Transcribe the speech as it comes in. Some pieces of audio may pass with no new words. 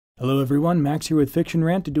Hello everyone, Max here with Fiction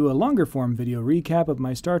Rant to do a longer form video recap of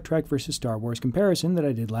my Star Trek vs. Star Wars comparison that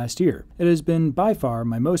I did last year. It has been by far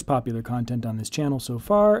my most popular content on this channel so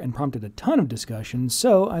far and prompted a ton of discussion,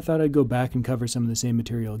 so I thought I'd go back and cover some of the same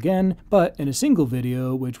material again, but in a single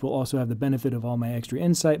video, which will also have the benefit of all my extra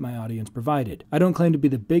insight my audience provided. I don't claim to be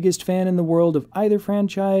the biggest fan in the world of either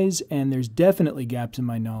franchise, and there's definitely gaps in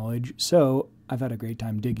my knowledge, so I've had a great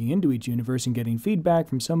time digging into each universe and getting feedback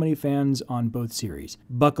from so many fans on both series.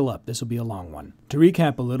 Buckle up, this will be a long one. To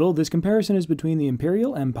recap a little, this comparison is between the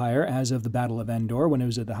Imperial Empire as of the Battle of Endor when it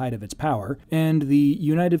was at the height of its power, and the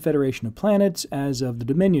United Federation of Planets as of the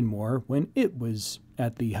Dominion War when it was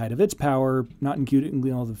at the height of its power, not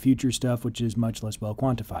including all the future stuff, which is much less well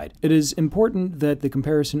quantified. It is important that the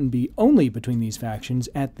comparison be only between these factions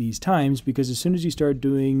at these times, because as soon as you start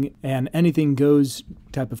doing an anything goes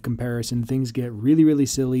type of comparison, things get really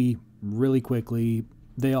silly really quickly.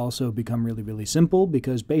 They also become really simple,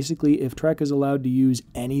 because basically if Trek is allowed to use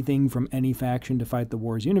anything from any faction to fight the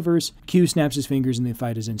war's universe, Q snaps his fingers and the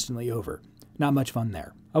fight is instantly over. Not much fun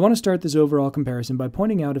there. I want to start this overall comparison by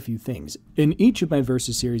pointing out a few things. In each of my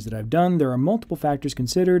Versus series that I've done, there are multiple factors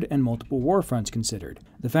considered and multiple war fronts considered.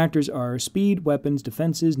 The factors are speed, weapons,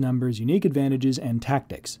 defenses, numbers, unique advantages, and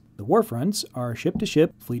tactics. The war fronts are ship to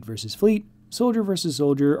ship, fleet versus fleet, soldier versus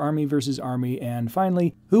soldier, army versus army, and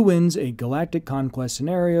finally, who wins a galactic conquest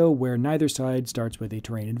scenario where neither side starts with a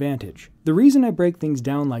terrain advantage. The reason I break things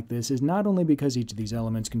down like this is not only because each of these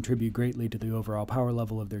elements contribute greatly to the overall power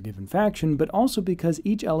level of their given faction, but also because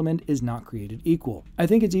each element is not created equal. I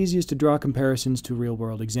think it's easiest to draw comparisons to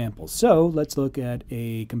real-world examples, so let's look at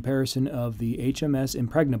a comparison of the HMS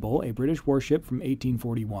Impregnable, a British warship from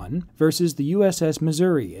 1841, versus the USS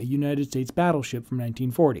Missouri, a United States battleship from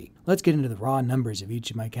 1940. Let's get into the raw numbers of each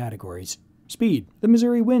of my categories. Speed. The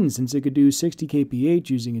Missouri wins since it could do 60 kph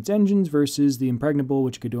using its engines versus the Impregnable,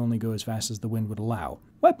 which could only go as fast as the wind would allow.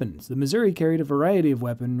 Weapons. The Missouri carried a variety of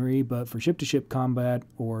weaponry, but for ship-to-ship combat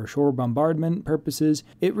or shore bombardment purposes,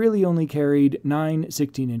 it really only carried 9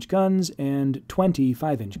 16-inch guns and 20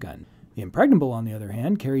 5-inch guns. The Impregnable, on the other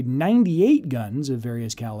hand, carried 98 guns of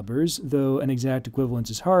various calibers, though an exact equivalence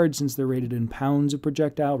is hard since they're rated in pounds of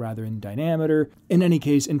projectile rather than diameter. In any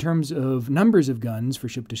case, in terms of numbers of guns for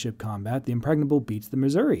ship-to-ship combat, the Impregnable beats the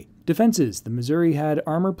Missouri. Defenses. The Missouri had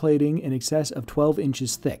armor plating in excess of 12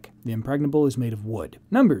 inches thick. The Impregnable is made of wood.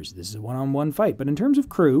 Numbers. This is a one-on-one fight, but in terms of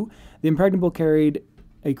crew, the Impregnable carried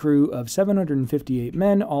a crew of 758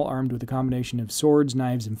 men, all armed with a combination of swords,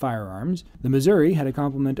 knives, and firearms. The Missouri had a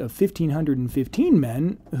complement of 1,515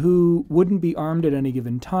 men who wouldn't be armed at any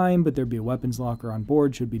given time, but there'd be a weapons locker on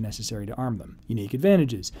board should be necessary to arm them. Unique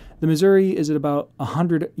advantages. The Missouri is at about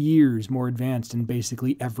 100 years more advanced in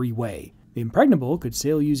basically every way. The Impregnable could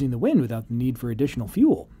sail using the wind without the need for additional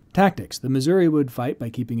fuel. Tactics. The Missouri would fight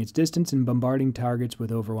by keeping its distance and bombarding targets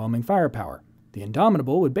with overwhelming firepower. The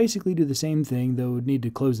Indomitable would basically do the same thing, though it would need to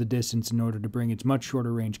close the distance in order to bring its much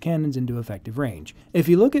shorter range cannons into effective range. If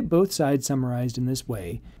you look at both sides summarized in this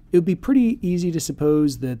way, it would be pretty easy to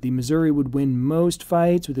suppose that the Missouri would win most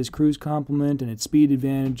fights with its crew's complement and its speed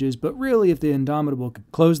advantages, but really if the Indomitable could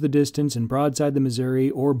close the distance and broadside the Missouri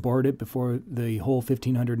or board it before the whole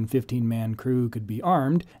 1,515-man crew could be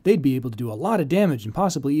armed, they'd be able to do a lot of damage and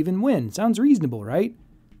possibly even win. Sounds reasonable, right?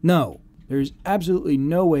 No. There's absolutely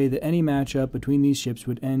no way that any matchup between these ships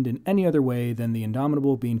would end in any other way than the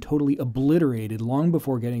Indomitable being totally obliterated long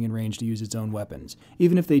before getting in range to use its own weapons.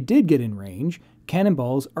 Even if they did get in range,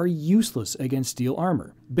 cannonballs are useless against steel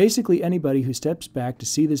armor. Basically anybody who steps back to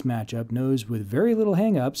see this matchup knows with very little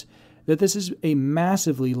hang-ups that this is a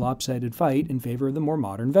massively lopsided fight in favor of the more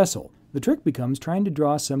modern vessel. The trick becomes trying to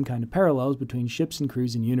draw some kind of parallels between ships and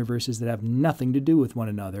crews in universes that have nothing to do with one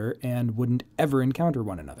another and wouldn't ever encounter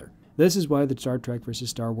one another. This is why the Star Trek versus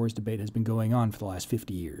Star Wars debate has been going on for the last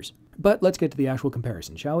 50 years. But let's get to the actual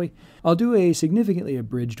comparison, shall we? I'll do a significantly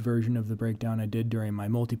abridged version of the breakdown I did during my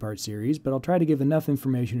multi-part series, but I'll try to give enough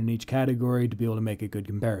information in each category to be able to make a good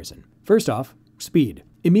comparison. First off, speed.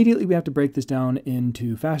 Immediately we have to break this down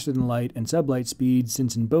into faster than light and sublight speeds,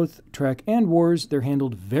 since in both Trek and Wars they're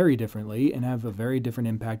handled very differently and have a very different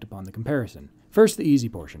impact upon the comparison. First, the easy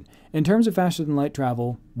portion. In terms of faster than light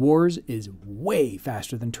travel, Wars is way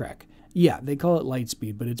faster than Trek. Yeah, they call it light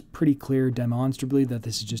speed, but it's pretty clear demonstrably that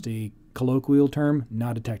this is just a colloquial term,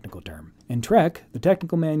 not a technical term. In Trek, the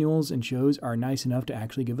technical manuals and shows are nice enough to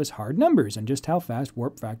actually give us hard numbers on just how fast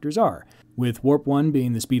warp factors are, with warp 1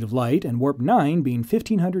 being the speed of light and warp 9 being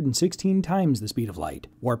 1,516 times the speed of light.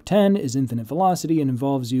 Warp 10 is infinite velocity and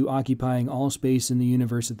involves you occupying all space in the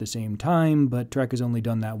universe at the same time, but Trek has only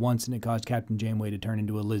done that once and it caused Captain Janeway to turn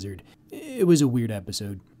into a lizard. It was a weird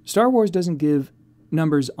episode. Star Wars doesn't give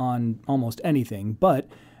numbers on almost anything, but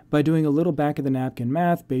by doing a little back-of-the-napkin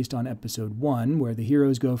math based on Episode 1, where the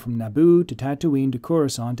heroes go from Naboo to Tatooine to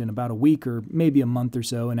Coruscant in about a week or maybe a month or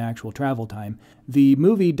so in actual travel time, the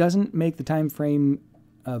movie doesn't make the time frame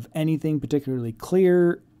of anything particularly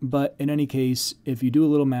clear, but in any case, if you do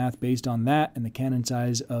a little math based on that and the canon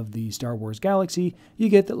size of the Star Wars galaxy, you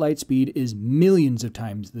get that light speed is millions of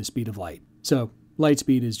times the speed of light. So, light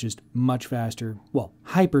speed is just much faster. Well,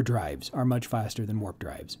 hyperdrives are much faster than warp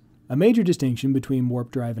drives. A major distinction between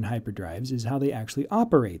warp drive and hyperdrives is how they actually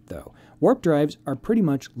operate, though. Warp drives are pretty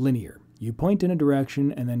much linear. You point in a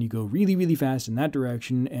direction, and then you go really, really fast in that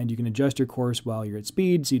direction, and you can adjust your course while you're at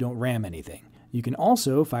speed so you don't ram anything. You can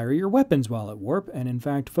also fire your weapons while at warp, and in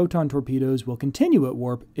fact, photon torpedoes will continue at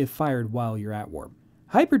warp if fired while you're at warp.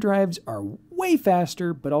 Hyperdrives are way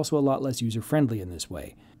faster, but also a lot less user-friendly in this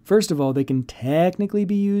way. First of all, they can technically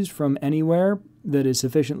be used from anywhere that is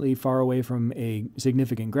sufficiently far away from a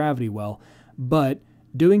significant gravity well, but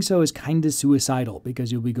doing so is kinda suicidal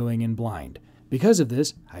because you'll be going in blind. Because of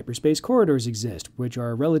this, hyperspace corridors exist, which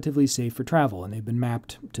are relatively safe for travel, and they've been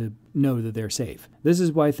mapped to know that they're safe. This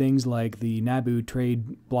is why things like the Naboo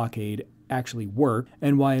trade blockade actually work,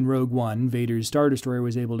 and why in Rogue One, Vader's Star Destroyer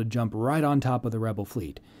was able to jump right on top of the Rebel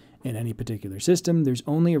fleet. In any particular system, there's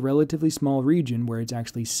only a relatively small region where it's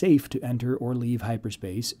actually safe to enter or leave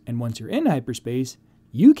hyperspace, and once you're in hyperspace,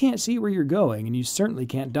 you can't see where you're going, and you certainly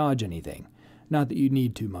can't dodge anything. Not that you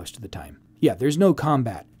need to most of the time. Yeah, there's no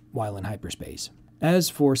combat while in hyperspace.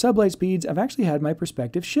 As for sublight speeds, I've actually had my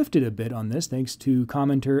perspective shifted a bit on this thanks to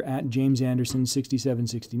commenter at James Anderson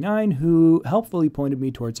 6769, who helpfully pointed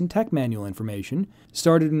me towards some tech manual information.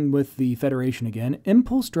 Starting with the Federation again,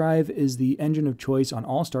 impulse drive is the engine of choice on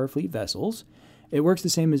all Starfleet vessels. It works the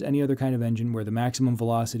same as any other kind of engine where the maximum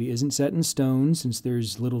velocity isn't set in stone since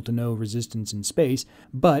there's little to no resistance in space,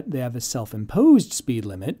 but they have a self-imposed speed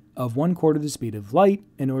limit of 1/4 the speed of light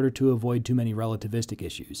in order to avoid too many relativistic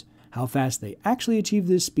issues. How fast they actually achieve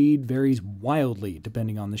this speed varies wildly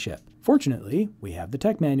depending on the ship. Fortunately, we have the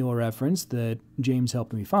tech manual reference that James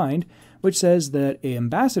helped me find, which says that an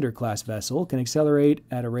Ambassador-class vessel can accelerate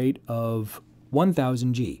at a rate of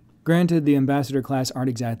 1000 G. Granted, the Ambassador class aren't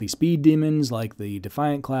exactly speed demons like the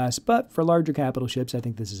Defiant class, but for larger capital ships, I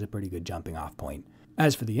think this is a pretty good jumping off point.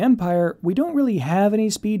 As for the Empire, we don't really have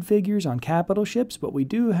any speed figures on capital ships, but we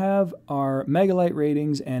do have our megalight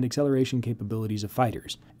ratings and acceleration capabilities of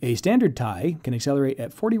fighters. A standard TIE can accelerate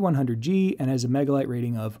at 4100 G and has a megalight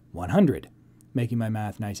rating of 100, making my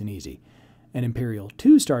math nice and easy. An Imperial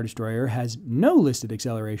II Star Destroyer has no listed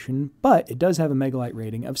acceleration, but it does have a megalight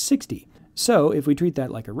rating of 60. So, if we treat that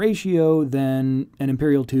like a ratio, then an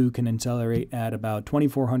Imperial II can accelerate at about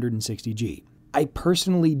 2460 G. I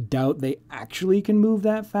personally doubt they actually can move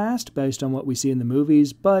that fast based on what we see in the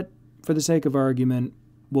movies, but for the sake of argument,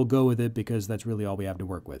 we'll go with it because that's really all we have to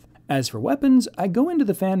work with. As for weapons, I go into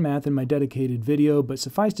the fan math in my dedicated video, but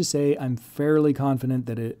suffice to say I'm fairly confident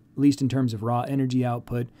that at least in terms of raw energy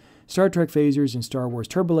output, Star Trek phasers and Star Wars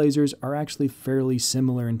turbolasers are actually fairly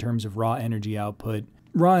similar in terms of raw energy output.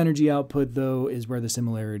 Raw energy output, though, is where the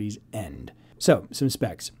similarities end. So, some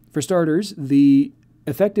specs. For starters, the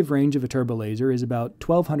effective range of a turbolaser is about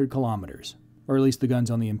 1200 kilometers, or at least the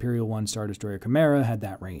guns on the Imperial I Star Destroyer Chimera had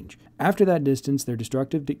that range. After that distance, their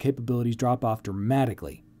destructive capabilities drop off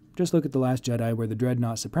dramatically. Just look at The Last Jedi, where the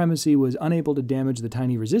Dreadnought Supremacy was unable to damage the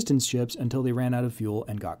tiny resistance ships until they ran out of fuel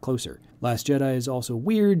and got closer. Last Jedi is also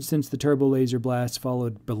weird since the turbo laser blasts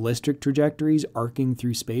followed ballistic trajectories arcing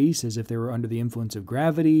through space as if they were under the influence of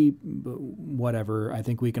gravity. But whatever, I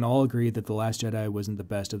think we can all agree that The Last Jedi wasn't the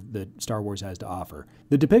best of that Star Wars has to offer.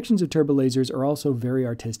 The depictions of turbo lasers are also very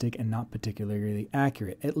artistic and not particularly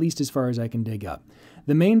accurate, at least as far as I can dig up.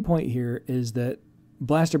 The main point here is that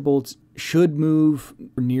blaster bolts should move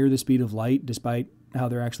near the speed of light despite how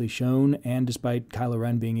they're actually shown and despite Kylo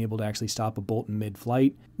Ren being able to actually stop a bolt in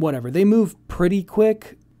mid-flight. Whatever, they move pretty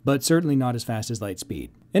quick, but certainly not as fast as light speed.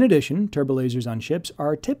 In addition, turbolasers on ships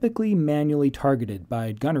are typically manually targeted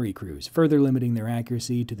by gunnery crews, further limiting their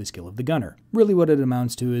accuracy to the skill of the gunner. Really what it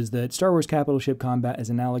amounts to is that Star Wars capital ship combat is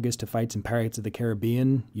analogous to fights in Pirates of the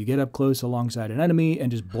Caribbean. You get up close alongside an enemy and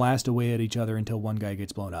just blast away at each other until one guy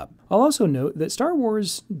gets blown up. I'll also note that Star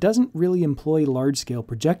Wars doesn't really employ large-scale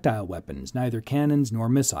projectile weapons, neither cannons nor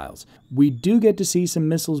missiles. We do get to see some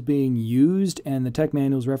missiles being used, and the tech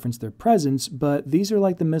manuals reference their presence, but these are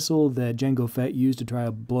like the missile that Jango Fett used to try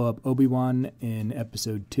to blow up Obi-Wan in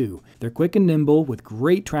Episode 2. They're quick and nimble with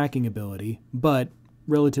great tracking ability, but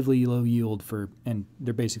relatively low yield and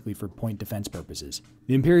they're basically for point defense purposes.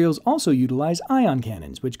 The Imperials also utilize ion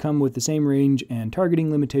cannons, which come with the same range and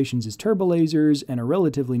targeting limitations as turbo lasers and are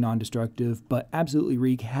relatively non-destructive, but absolutely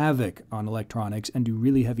wreak havoc on electronics and do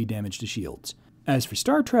really heavy damage to shields. As for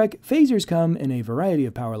Star Trek, phasers come in a variety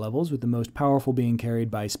of power levels, with the most powerful being carried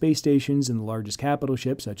by space stations and the largest capital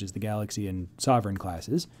ships, such as the Galaxy and Sovereign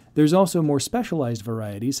classes. There's also more specialized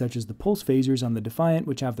varieties, such as the pulse phasers on the Defiant,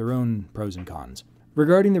 which have their own pros and cons.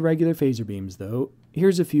 Regarding the regular phaser beams, though,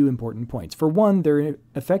 here's a few important points. For one, their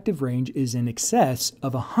effective range is in excess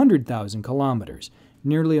of 100,000 kilometers,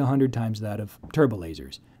 nearly 100 times that of turbo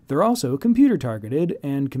lasers. They're also computer-targeted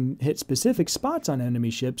and can hit specific spots on enemy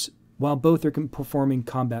ships while both are performing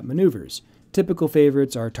combat maneuvers. Typical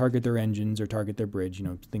favorites are target their engines or target their bridge,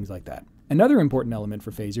 things like that. Another important element for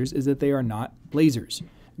phasers is that they are not lasers.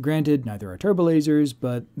 Granted, neither are turbo lasers,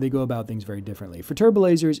 but they go about things very differently. For turbo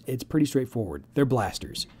lasers, it's pretty straightforward. They're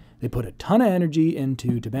blasters. They put a ton of energy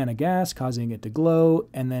into Tabana gas, causing it to glow,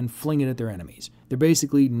 and then fling it at their enemies. They're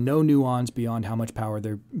basically no nuance beyond how much power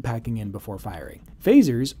they're packing in before firing.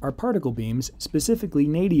 Phasers are particle beams, specifically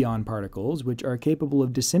nadion particles, which are capable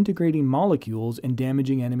of disintegrating molecules and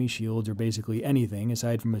damaging enemy shields or basically anything,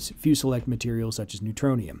 aside from a few select materials such as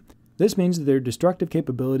neutronium. This means that their destructive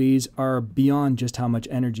capabilities are beyond just how much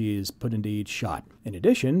energy is put into each shot. In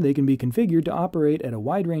addition, they can be configured to operate at a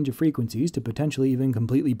wide range of frequencies to potentially even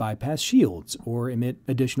completely bypass shields or emit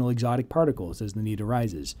additional exotic particles as the need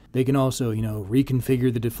arises. They can also,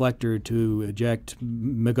 reconfigure the deflector to eject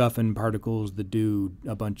MacGuffin particles that do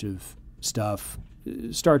a bunch of stuff.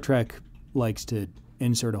 Star Trek likes to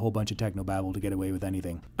insert a whole bunch of technobabble to get away with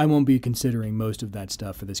anything. I won't be considering most of that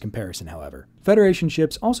stuff for this comparison, however. Federation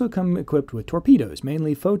ships also come equipped with torpedoes,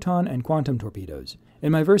 mainly photon and quantum torpedoes.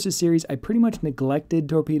 In my Versus series, I pretty much neglected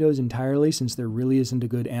torpedoes entirely since there really isn't a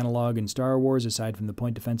good analog in Star Wars aside from the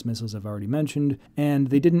point defense missiles I've already mentioned, and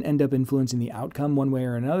they didn't end up influencing the outcome one way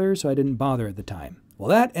or another, so I didn't bother at the time. Well,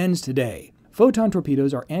 that ends today. Photon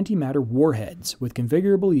torpedoes are antimatter warheads with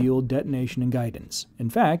configurable yield, detonation, and guidance. In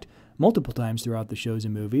fact, multiple times throughout the shows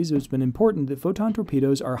and movies, it's been important that photon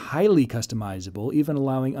torpedoes are highly customizable, even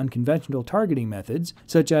allowing unconventional targeting methods,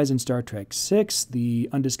 such as in Star Trek VI, The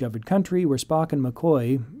Undiscovered Country, where Spock and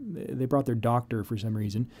McCoy, they brought their doctor for some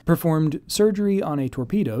reason, performed surgery on a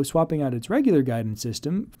torpedo, swapping out its regular guidance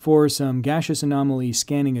system for some gaseous anomaly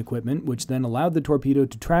scanning equipment, which then allowed the torpedo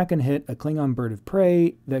to track and hit a Klingon bird of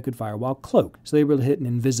prey that could fire while cloaked, so they were able to hit an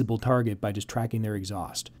invisible target by just tracking their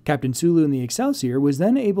exhaust. Captain Sulu in the Excelsior was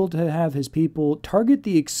then able to have his people target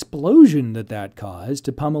the explosion that caused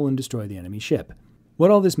to pummel and destroy the enemy ship.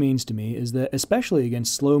 What all this means to me is that, especially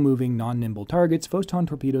against slow-moving, non-nimble targets, photon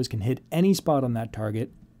torpedoes can hit any spot on that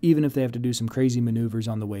target, even if they have to do some crazy maneuvers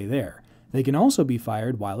on the way there. They can also be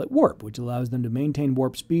fired while at warp, which allows them to maintain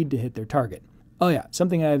warp speed to hit their target. Oh yeah,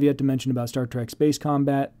 something I have yet to mention about Star Trek space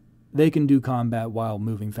combat, they can do combat while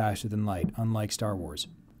moving faster than light, unlike Star Wars.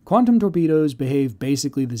 Quantum torpedoes behave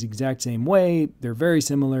basically this exact same way. They're very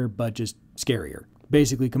similar, but just scarier.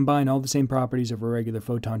 Basically combine all the same properties of a regular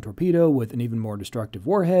photon torpedo with an even more destructive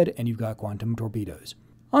warhead, and you've got quantum torpedoes.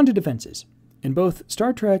 On to defenses. In both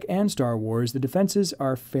Star Trek and Star Wars, the defenses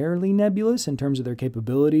are fairly nebulous in terms of their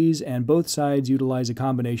capabilities, and both sides utilize a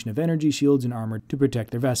combination of energy shields and armor to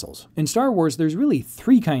protect their vessels. In Star Wars, there's really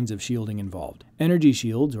three kinds of shielding involved. Energy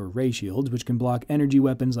shields, or ray shields, which can block energy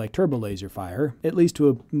weapons like turbo laser fire, at least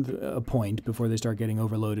to a point before they start getting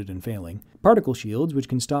overloaded and failing. Particle shields, which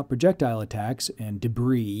can stop projectile attacks and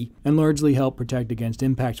debris, and largely help protect against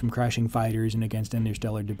impacts from crashing fighters and against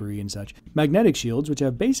interstellar debris and such. Magnetic shields, which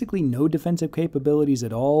have basically no defensive capabilities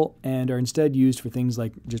at all, and are instead used for things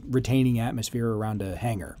like just retaining atmosphere around a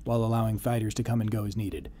hangar, while allowing fighters to come and go as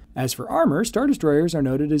needed. As for armor, Star Destroyers are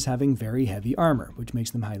noted as having very heavy armor, which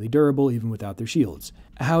makes them highly durable even without their shields.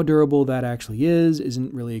 How durable that actually is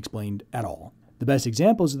isn't really explained at all. The best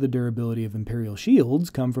examples of the durability of Imperial shields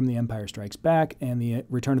come from The Empire Strikes Back and The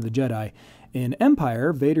Return of the Jedi. In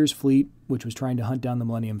Empire, Vader's fleet, which was trying to hunt down the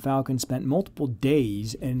Millennium Falcon, spent multiple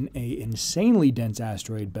days in an insanely dense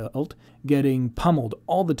asteroid belt, getting pummeled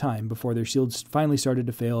all the time before their shields finally started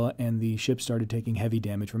to fail and the ship started taking heavy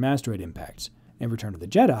damage from asteroid impacts. In Return of the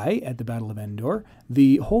Jedi, at the Battle of Endor,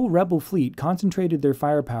 the whole Rebel fleet concentrated their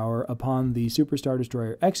firepower upon the Super Star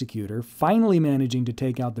Destroyer Executor, finally managing to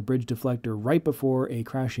take out the bridge deflector right before a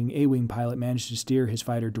crashing A-Wing pilot managed to steer his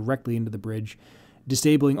fighter directly into the bridge,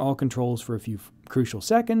 disabling all controls for a few crucial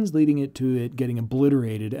seconds, leading it to it getting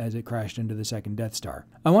obliterated as it crashed into the second Death Star.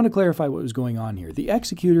 I want to clarify what was going on here. The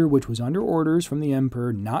Executor, which was under orders from the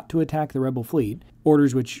Emperor not to attack the rebel fleet,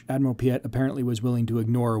 orders which Admiral Piet apparently was willing to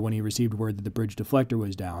ignore when he received word that the bridge deflector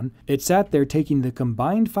was down, it sat there taking the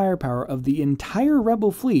combined firepower of the entire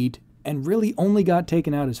rebel fleet and really only got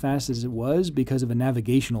taken out as fast as it was because of a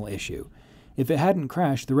navigational issue. If it hadn't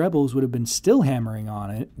crashed, the rebels would have been still hammering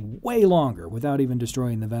on it way longer without even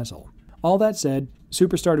destroying the vessel. All that said,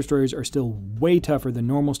 Super Star Destroyers are still way tougher than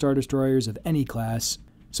normal Star Destroyers of any class,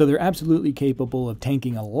 so they're absolutely capable of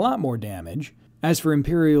tanking a lot more damage. As for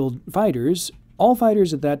Imperial fighters, all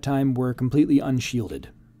fighters at that time were completely unshielded.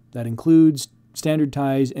 That includes standard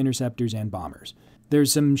TIEs, interceptors, and bombers.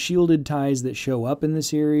 There's some shielded TIEs that show up in the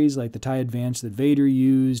series, like the TIE Advance that Vader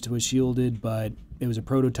used was shielded, but it was a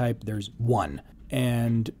prototype. There's one.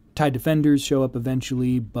 And TIE Defenders show up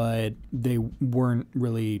eventually, but they weren't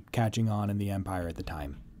really catching on in the Empire at the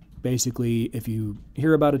time. Basically, if you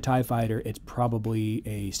hear about a TIE fighter, it's probably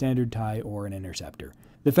a standard TIE or an interceptor.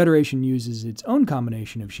 The Federation uses its own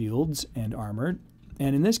combination of shields and armor,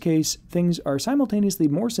 and in this case, things are simultaneously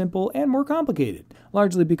more simple and more complicated,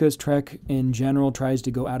 largely because Trek in general tries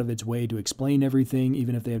to go out of its way to explain everything,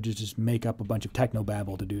 even if they have to just make up a bunch of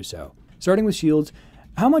technobabble to do so. Starting with shields,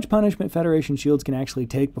 how much punishment Federation shields can actually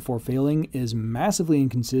take before failing is massively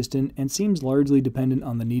inconsistent and seems largely dependent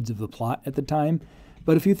on the needs of the plot at the time,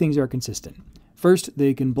 but a few things are consistent. First,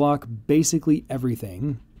 they can block basically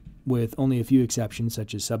everything, with only a few exceptions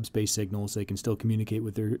such as subspace signals. They can still communicate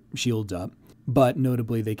with their shields up, but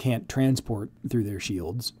notably they can't transport through their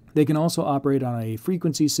shields. They can also operate on a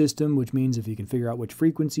frequency system, which means if you can figure out which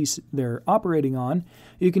frequency they're operating on,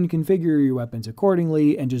 you can configure your weapons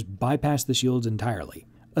accordingly and just bypass the shields entirely,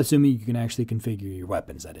 assuming you can actually configure your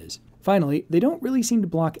weapons, that is. Finally, they don't really seem to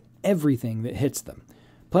block everything that hits them.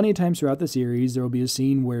 Plenty of times throughout the series, there will be a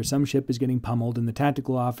scene where some ship is getting pummeled and the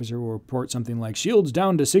tactical officer will report something like, "Shields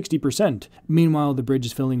down to 60%. Meanwhile, the bridge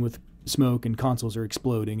is filling with smoke and consoles are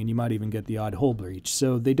exploding, and you might even get the odd hull breach.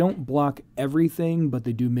 So they don't block everything, but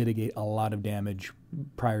they do mitigate a lot of damage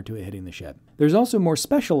prior to it hitting the ship. There's also more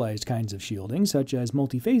specialized kinds of shielding, such as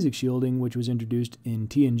multiphasic shielding, which was introduced in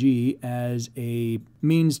TNG as a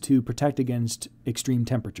means to protect against extreme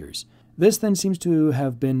temperatures. This then seems to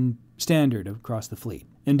have been standard across the fleet.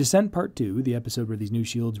 In Descent Part 2, the episode where these new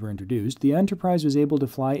shields were introduced, the Enterprise was able to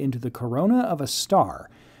fly into the corona of a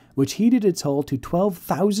star, which heated its hull to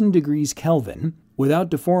 12,000 degrees Kelvin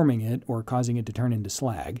without deforming it or causing it to turn into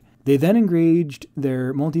slag. They then engaged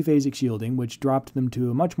their multiphasic shielding, which dropped them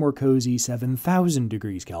to a much more cozy 7,000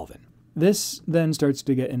 degrees Kelvin. This then starts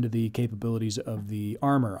to get into the capabilities of the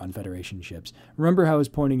armor on Federation ships. Remember how I was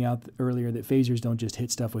pointing out earlier that phasers don't just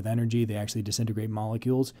hit stuff with energy, they actually disintegrate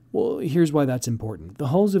molecules? Well, here's why that's important. The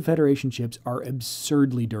hulls of Federation ships are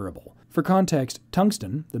absurdly durable. For context,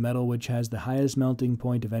 tungsten, the metal which has the highest melting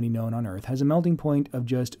point of any known on Earth, has a melting point of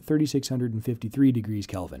just 3,653 degrees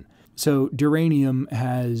Kelvin. So duranium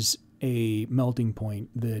has a melting point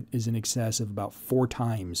that is in excess of about 4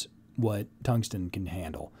 times what tungsten can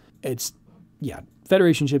handle.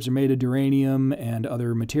 Federation ships are made of duranium and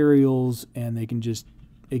other materials, and they can just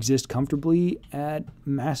exist comfortably at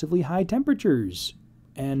massively high temperatures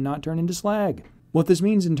and not turn into slag. What this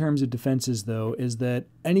means in terms of defenses, though, is that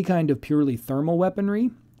any kind of purely thermal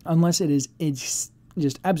weaponry, unless it's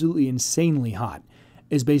just absolutely insanely hot,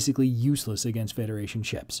 is basically useless against Federation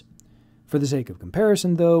ships. For the sake of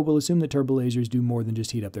comparison, though, we'll assume that turbolasers do more than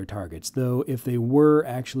just heat up their targets, though if they were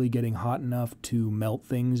actually getting hot enough to melt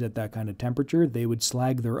things at that kind of temperature, they would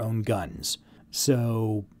slag their own guns.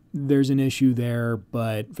 So there's an issue there,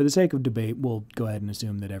 but for the sake of debate, we'll go ahead and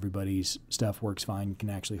assume that everybody's stuff works fine and can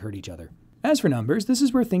actually hurt each other. As for numbers, this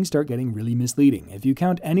is where things start getting really misleading. If you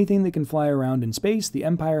count anything that can fly around in space, the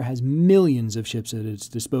Empire has millions of ships at its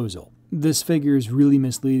disposal. This figure is really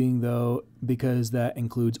misleading, though, because that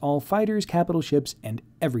includes all fighters, capital ships, and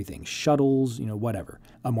everything. Shuttles, whatever.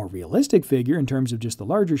 A more realistic figure, in terms of just the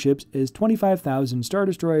larger ships, is 25,000 Star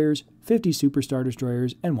Destroyers, 50 Super Star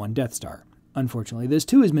Destroyers, and 1 Death Star. Unfortunately, this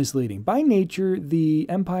too is misleading. By nature, the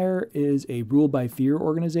Empire is a rule-by-fear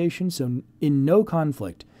organization, so in no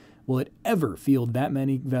conflict will it ever field that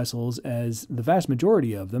many vessels, as the vast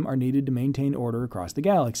majority of them are needed to maintain order across the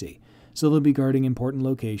galaxy. So they'll be guarding important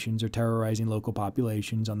locations or terrorizing local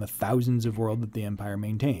populations on the thousands of worlds that the Empire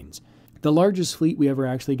maintains. The largest fleet we ever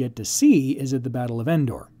actually get to see is at the Battle of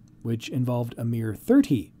Endor, which involved a mere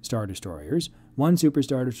 30 Star Destroyers, 1 Super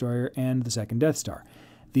Star Destroyer, and the 2nd Death Star.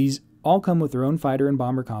 These all come with their own fighter and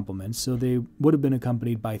bomber complements, so they would have been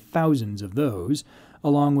accompanied by thousands of those,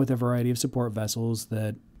 along with a variety of support vessels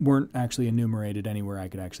that weren't actually enumerated anywhere I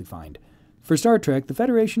could actually find. For Star Trek, the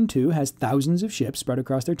Federation too has thousands of ships spread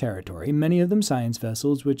across their territory, many of them science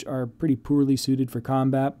vessels, which are pretty poorly suited for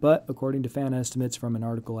combat, but according to fan estimates from an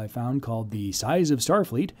article I found called The Size of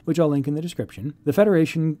Starfleet, which I'll link in the description, the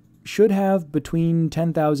Federation should have between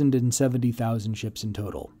 10,000 and 70,000 ships in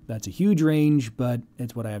total. That's a huge range, but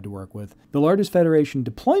it's what I have to work with. The largest Federation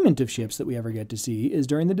deployment of ships that we ever get to see is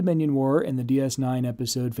during the Dominion War in the DS9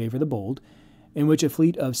 episode Favor the Bold, in which a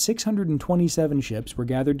fleet of 627 ships were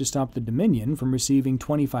gathered to stop the Dominion from receiving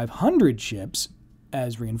 2,500 ships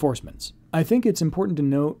as reinforcements. I think it's important to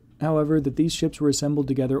note, however, that these ships were assembled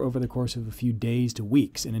together over the course of a few days to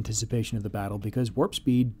weeks in anticipation of the battle because warp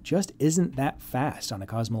speed just isn't that fast on a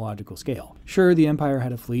cosmological scale. Sure, the Empire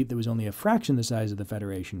had a fleet that was only a fraction the size of the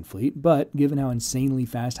Federation fleet, but given how insanely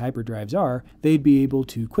fast hyperdrives are, they'd be able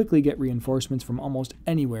to quickly get reinforcements from almost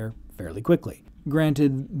anywhere fairly quickly.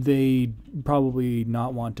 Granted, they'd probably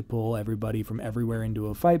not want to pull everybody from everywhere into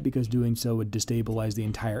a fight because doing so would destabilize the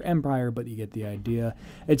entire Empire, but you get the idea.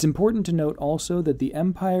 It's important to note also that the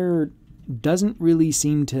Empire doesn't really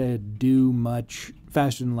seem to do much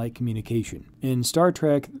faster-than-light communication. In Star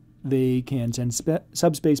Trek, they can send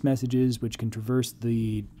subspace messages which can traverse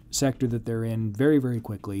the sector that they're in very, very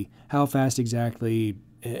quickly. How fast exactly,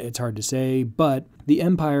 it's hard to say, but the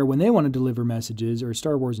Empire, when they want to deliver messages, or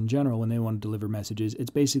Star Wars in general, when they want to deliver messages,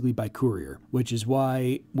 it's basically by courier, which is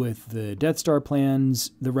why with the Death Star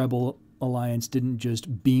plans, the Rebel Alliance didn't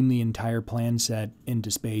just beam the entire plan set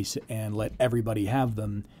into space and let everybody have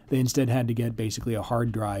them. They instead had to get basically a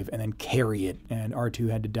hard drive and then carry it, and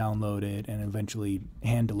R2 had to download it and eventually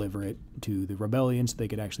hand deliver it to the Rebellion so they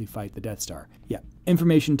could actually fight the Death Star. Yeah,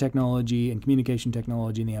 information technology and communication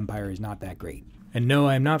technology in the Empire is not that great. And no,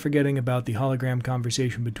 I'm not forgetting about the hologram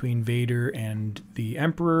conversation between Vader and the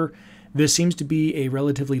Emperor. This seems to be a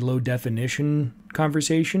relatively low-definition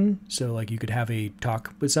conversation, so like you could have a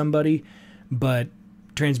talk with somebody, but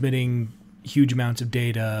transmitting huge amounts of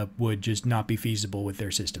data would just not be feasible with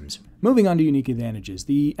their systems. Moving on to unique advantages.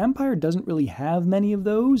 The Empire doesn't really have many of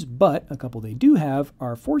those, but a couple they do have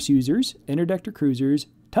are Force users, interdector cruisers,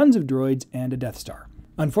 tons of droids, and a Death Star.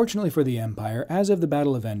 Unfortunately for the Empire, as of the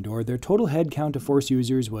Battle of Endor, their total head count of Force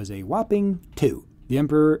users was a whopping 2, the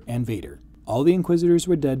Emperor and Vader. All the Inquisitors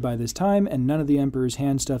were dead by this time, and none of the Emperor's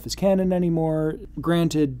hand stuff is canon anymore.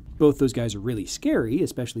 Granted, both those guys are really scary,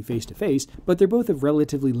 especially face-to-face, but they're both of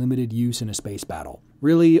relatively limited use in a space battle.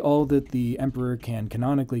 Really, all that the Emperor can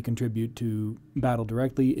canonically contribute to battle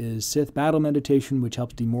directly is Sith battle meditation, which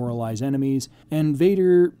helps demoralize enemies, and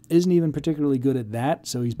Vader isn't even particularly good at that,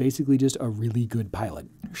 so he's basically just a really good pilot.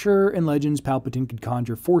 Sure, in Legends, Palpatine could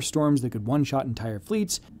conjure force storms that could one-shot entire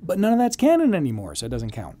fleets, but none of that's canon anymore, so it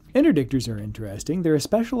doesn't count. Interdictors are interesting. They're a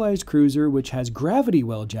specialized cruiser which has gravity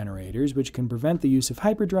well generators, which can prevent the use of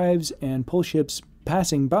hyperdrives and pull ships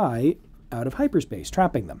passing by out of hyperspace,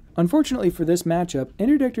 trapping them. Unfortunately for this matchup,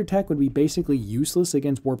 interdictor tech would be basically useless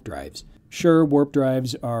against warp drives. Sure, warp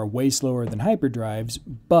drives are way slower than hyperdrives,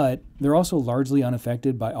 but they're also largely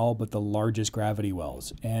unaffected by all but the largest gravity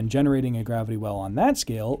wells, and generating a gravity well on that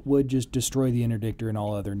scale would just destroy the interdictor and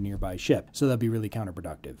all other nearby ship, so that'd be really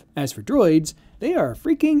counterproductive. As for droids, they are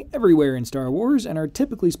freaking everywhere in Star Wars and are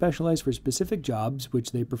typically specialized for specific jobs,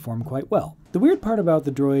 which they perform quite well. The weird part about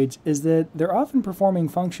the droids is that they're often performing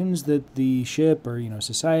functions that the ship or,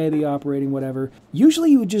 society operating whatever,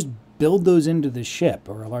 usually you would just build those into the ship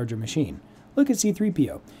or a larger machine. Look at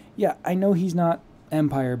C-3PO. Yeah, I know he's not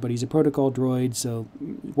Empire, but he's a protocol droid, so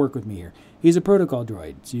work with me here. He's a protocol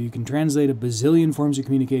droid, so you can translate a bazillion forms of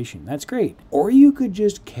communication. That's great. Or you could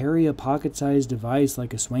just carry a pocket-sized device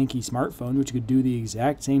like a swanky smartphone, which could do the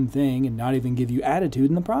exact same thing and not even give you attitude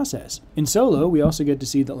in the process. In Solo, we also get to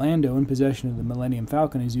see that Lando, in possession of the Millennium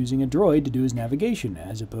Falcon, is using a droid to do his navigation,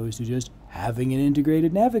 as opposed to just having an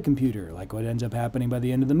integrated navicomputer, like what ends up happening by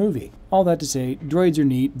the end of the movie. All that to say, droids are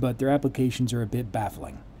neat, but their applications are a bit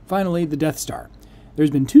baffling. Finally, the Death Star. There's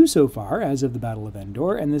been 2 so far, as of the Battle of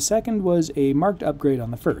Endor, and the second was a marked upgrade on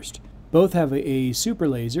the first. Both have a super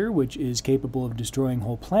laser, which is capable of destroying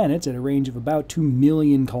whole planets at a range of about 2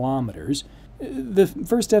 million kilometers. The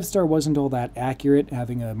first Death Star wasn't all that accurate,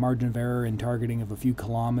 having a margin of error in targeting of a few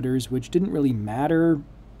kilometers, which didn't really matter,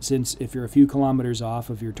 since if you're a few kilometers off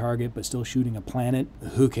of your target but still shooting a planet,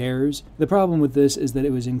 who cares? The problem with this is that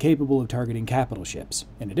it was incapable of targeting capital ships.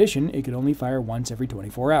 In addition, it could only fire once every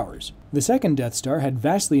 24 hours. The second Death Star had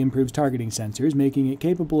vastly improved targeting sensors, making it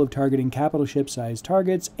capable of targeting capital ship-sized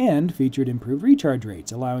targets, and featured improved recharge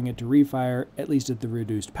rates, allowing it to refire, at least at the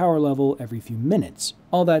reduced power level, every few minutes.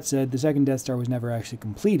 All that said, the second Death Star was never actually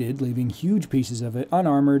completed, leaving huge pieces of it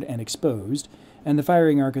unarmored and exposed, and the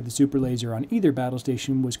firing arc of the super laser on either battle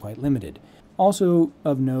station was quite limited. Also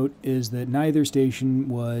of note is that neither station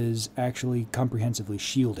was actually comprehensively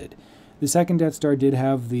shielded. The second Death Star did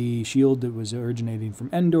have the shield that was originating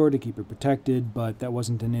from Endor to keep it protected, but that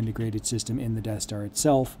wasn't an integrated system in the Death Star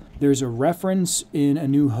itself. There's a reference in A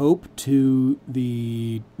New Hope to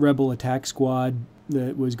the Rebel attack squad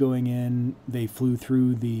that was going in. They flew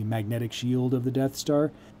through the magnetic shield of the Death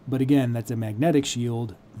Star, but again, that's a magnetic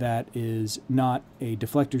shield. That is not a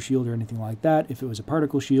deflector shield or anything like that. If it was a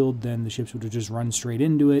particle shield, then the ships would have just run straight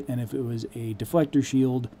into it, and if it was a deflector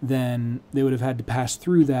shield, then they would have had to pass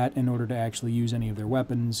through that in order to actually use any of their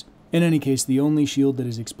weapons. In any case, the only shield that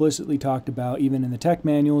is explicitly talked about, even in the tech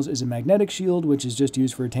manuals, is a magnetic shield, which is just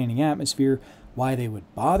used for retaining atmosphere. Why they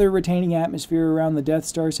would bother retaining atmosphere around the Death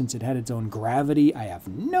Star since it had its own gravity, I have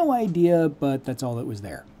no idea, but that's all that was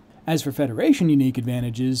there. As for Federation unique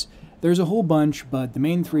advantages, there's a whole bunch, but the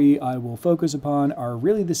main three I will focus upon are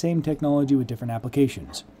really the same technology with different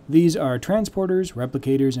applications. These are transporters,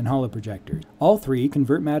 replicators, and holoprojectors. All three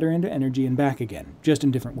convert matter into energy and back again, just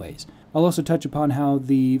in different ways. I'll also touch upon how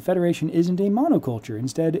the Federation isn't a monoculture,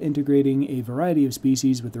 instead integrating a variety of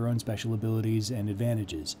species with their own special abilities and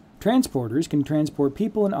advantages. Transporters can transport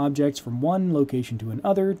people and objects from one location to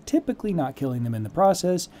another, typically not killing them in the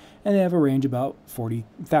process, and they have a range about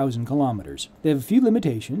 40,000 kilometers. They have a few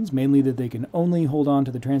limitations, mainly that they can only hold on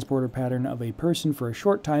to the transporter pattern of a person for a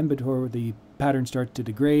short time before the pattern starts to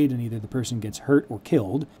degrade and either the person gets hurt or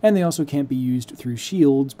killed, and they also can't be used through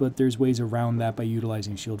shields, but there's ways around that by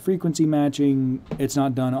utilizing shield frequency matching. It's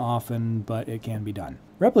not done often, but it can be done.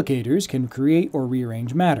 Replicators can create or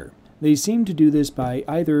rearrange matter. They seem to do this by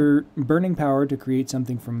either burning power to create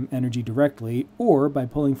something from energy directly, or by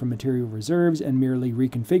pulling from material reserves and merely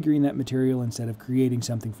reconfiguring that material instead of creating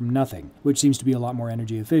something from nothing, which seems to be a lot more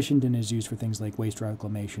energy efficient and is used for things like waste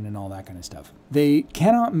reclamation and all that kind of stuff. They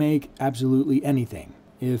cannot make absolutely anything.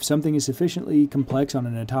 If something is sufficiently complex on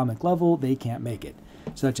an atomic level, they can't make it,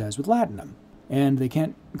 such as with latinum. And they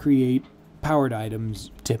can't create powered items,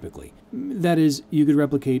 typically. That is, you could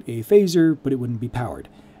replicate a phaser, but it wouldn't be powered.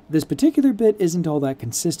 This particular bit isn't all that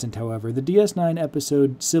consistent, however, the DS9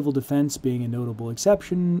 episode Civil Defense being a notable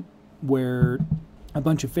exception, where a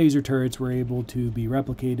bunch of phaser turrets were able to be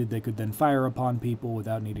replicated that could then fire upon people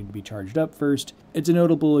without needing to be charged up first. It's a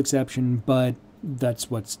notable exception, but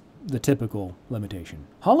that's what's the typical limitation.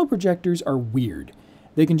 Holoprojectors are weird.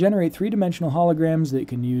 They can generate three-dimensional holograms that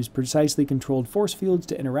can use precisely controlled force fields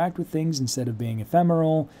to interact with things instead of being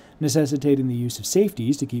ephemeral, necessitating the use of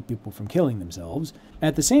safeties to keep people from killing themselves.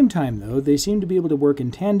 At the same time, though, they seem to be able to work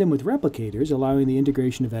in tandem with replicators, allowing the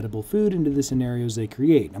integration of edible food into the scenarios they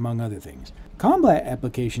create, among other things. Combat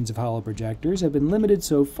applications of holoprojectors have been limited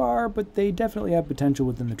so far, but they definitely have potential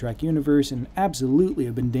within the Trek universe and absolutely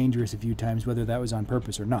have been dangerous a few times, whether that was on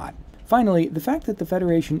purpose or not. Finally, the fact that the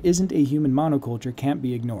Federation isn't a human monoculture can't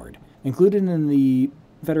be ignored. Included in the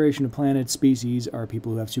Federation of Planets species are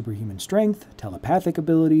people who have superhuman strength, telepathic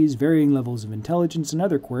abilities, varying levels of intelligence, and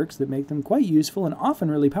other quirks that make them quite useful and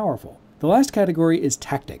often really powerful. The last category is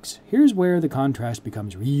tactics. Here's where the contrast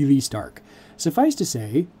becomes really stark. Suffice to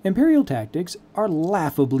say, Imperial tactics are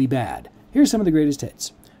laughably bad. Here's some of the greatest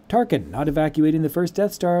hits. Tarkin not evacuating the first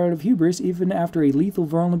Death Star out of hubris even after a lethal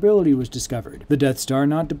vulnerability was discovered. The Death Star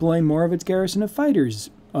not deploying more of its garrison of fighters,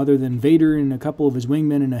 other than Vader and a couple of his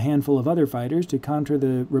wingmen and a handful of other fighters to counter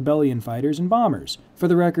the rebellion fighters and bombers. For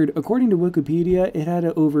the record, according to Wookiepedia, it had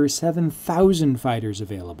over 7,000 fighters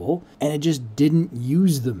available, and it just didn't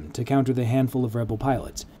use them to counter the handful of rebel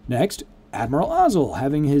pilots. Next, Admiral Ozzel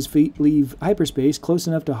having his fleet leave hyperspace close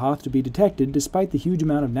enough to Hoth to be detected despite the huge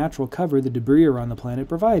amount of natural cover the debris around the planet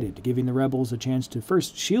provided, giving the rebels a chance to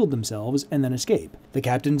first shield themselves and then escape. The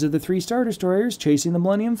captains of the 3 Star Destroyers chasing the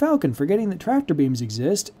Millennium Falcon, forgetting that tractor beams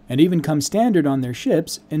exist and even come standard on their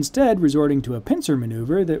ships, instead resorting to a pincer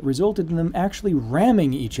maneuver that resulted in them actually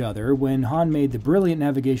ramming each other when Han made the brilliant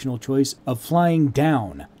navigational choice of flying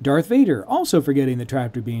down. Darth Vader also forgetting that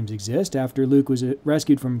tractor beams exist after Luke was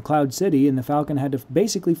rescued from Cloud City and the Falcon had to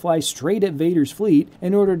basically fly straight at Vader's fleet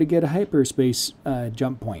in order to get a hyperspace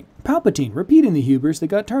jump point. Palpatine repeating the hubris that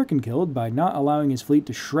got Tarkin killed by not allowing his fleet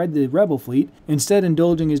to shred the rebel fleet, instead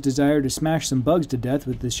indulging his desire to smash some bugs to death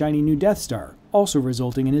with the shiny new Death Star, also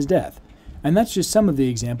resulting in his death. And that's just some of the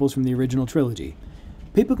examples from the original trilogy.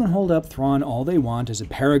 People can hold up Thrawn all they want as a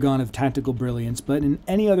paragon of tactical brilliance, but in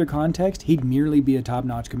any other context, he'd merely be a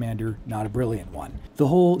top-notch commander, not a brilliant one. The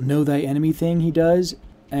whole know thy enemy thing he does,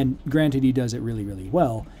 and granted he does it really, really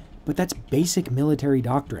well, but that's basic military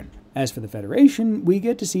doctrine. As for the Federation, we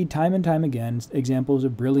get to see time and time again examples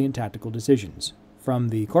of brilliant tactical decisions. From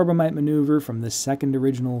the Corbomite maneuver from the second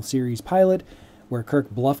original series pilot, where Kirk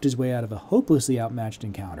bluffed his way out of a hopelessly outmatched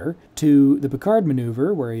encounter, to the Picard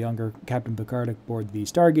maneuver, where a younger Captain Picard aboard the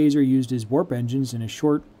Stargazer used his warp engines in a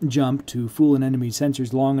short jump to fool an enemy's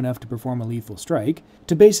sensors long enough to perform a lethal strike,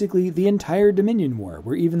 to basically the entire Dominion War,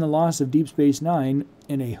 where even the loss of Deep Space Nine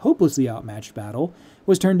in a hopelessly outmatched battle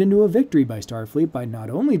was turned into a victory by Starfleet by not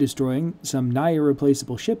only destroying some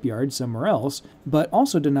nigh-irreplaceable shipyards somewhere else, but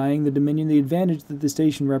also denying the Dominion the advantage that the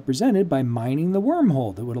station represented by mining the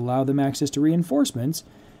wormhole that would allow them access to reinforcements,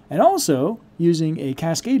 and also using a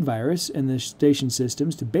cascade virus in the station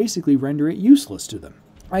systems to basically render it useless to them.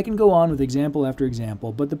 I can go on with example after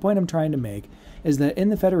example, but the point I'm trying to make is that in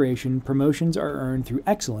the Federation, promotions are earned through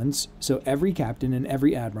excellence, so every captain and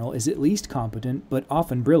every admiral is at least competent, but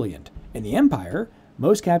often brilliant. In the Empire,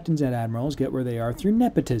 most captains and admirals get where they are through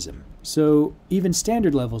nepotism, so even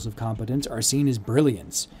standard levels of competence are seen as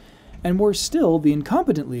brilliance. And worse still, the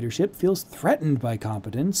incompetent leadership feels threatened by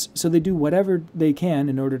competence, so they do whatever they can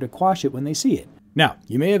in order to quash it when they see it. Now,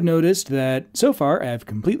 you may have noticed that so far I've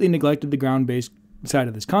completely neglected the ground-based side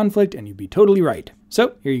of this conflict, and you'd be totally right.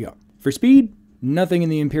 So, here you go. For speed, nothing in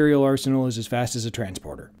the Imperial arsenal is as fast as a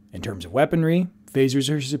transporter. In terms of weaponry,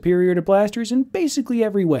 phasers are superior to blasters in basically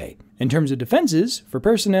every way. In terms of defenses, for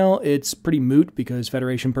personnel, it's pretty moot because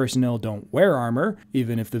Federation personnel don't wear armor,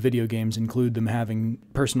 even if the video games include them having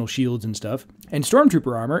personal shields and stuff. And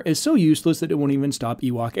Stormtrooper armor is so useless that it won't even stop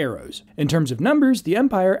Ewok arrows. In terms of numbers, the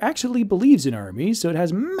Empire actually believes in armies, so it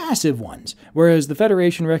has massive ones, whereas the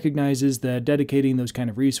Federation recognizes that dedicating those kind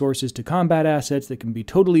of resources to combat assets that can be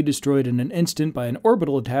totally destroyed in an instant by an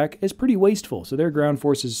orbital attack is pretty wasteful, so their ground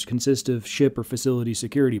forces consist of ship or facility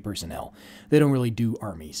security personnel. They don't really do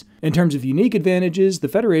armies. In terms of unique advantages, the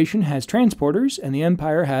Federation has transporters, and the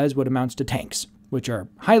Empire has what amounts to tanks, which are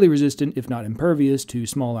highly resistant, if not impervious, to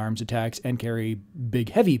small arms attacks and carry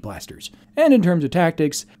big heavy blasters. And in terms of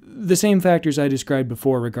tactics, the same factors I described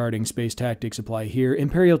before regarding space tactics apply here.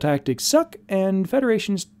 Imperial tactics suck, and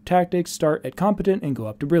Federation's tactics start at competent and go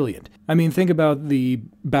up to brilliant. I mean, think about the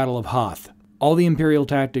Battle of Hoth. All the Imperial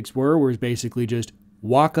tactics were basically just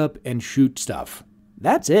walk up and shoot stuff.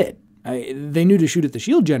 That's it. They knew to shoot at the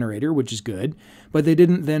shield generator, which is good, but they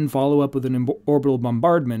didn't then follow up with an orbital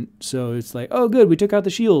bombardment, so it's like, oh good, we took out the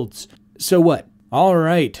shields. So what?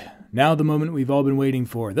 Alright, now the moment we've all been waiting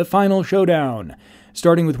for, the final showdown.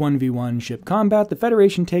 Starting with 1v1 ship combat, the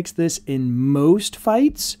Federation takes this in most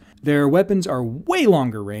fights. Their weapons are way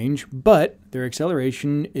longer range, but their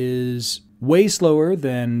acceleration is way slower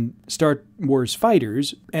than Star Wars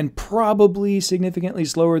fighters, and probably significantly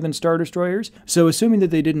slower than Star Destroyers, so assuming that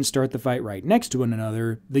they didn't start the fight right next to one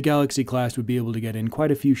another, the Galaxy class would be able to get in quite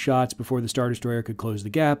a few shots before the Star Destroyer could close the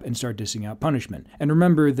gap and start dishing out punishment. And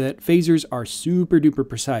remember that phasers are super duper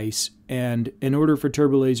precise, and in order for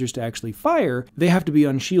turbolasers to actually fire, they have to be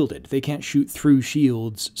unshielded. They can't shoot through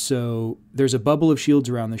shields, so there's a bubble of shields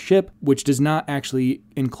around the ship, which does not actually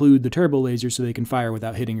include the turbolasers so they can fire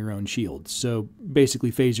without hitting your own shields. So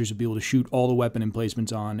basically phasers would be able to shoot all the weapon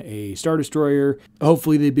emplacements on a Star Destroyer.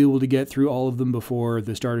 Hopefully they'd be able to get through all of them before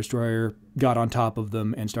the Star Destroyer got on top of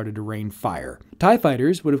them and started to rain fire. TIE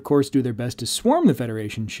fighters would of course do their best to swarm the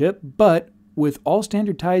Federation ship, but with all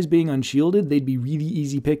standard TIEs being unshielded, they'd be really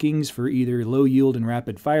easy pickings for either low yield and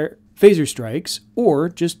rapid fire phaser strikes, or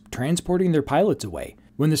just transporting their pilots away.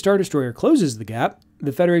 When the Star Destroyer closes the gap,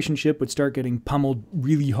 the Federation ship would start getting pummeled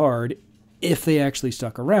really hard if they actually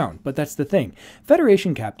stuck around. But that's the thing.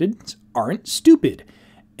 Federation captains aren't stupid,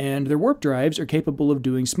 and their warp drives are capable of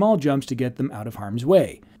doing small jumps to get them out of harm's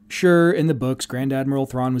way. Sure, in the books, Grand Admiral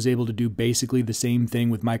Thrawn was able to do basically the same thing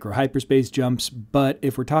with micro-hyperspace jumps, but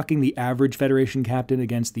if we're talking the average Federation captain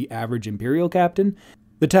against the average Imperial captain,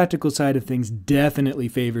 the tactical side of things definitely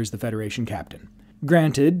favors the Federation captain.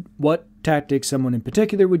 Granted, what tactics someone in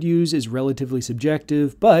particular would use is relatively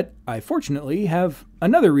subjective, but I fortunately have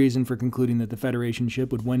another reason for concluding that the Federation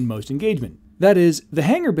ship would win most engagement. That is, the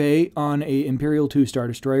hangar bay on a Imperial II Star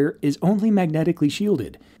Destroyer is only magnetically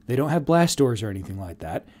shielded. They don't have blast doors or anything like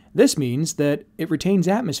that. This means that it retains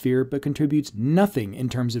atmosphere but contributes nothing in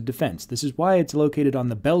terms of defense. This is why it's located on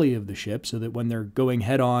the belly of the ship, so that when they're going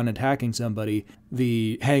head-on attacking somebody,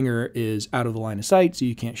 the hangar is out of the line of sight, so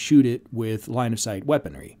you can't shoot it with line-of-sight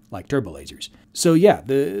weaponry, like turbolasers. So yeah,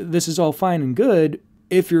 this is all fine and good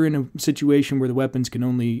if you're in a situation where the weapons can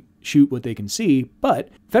only shoot what they can see, but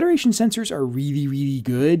Federation sensors are really, really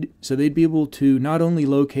good, so they'd be able to not only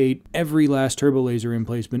locate every last turbolaser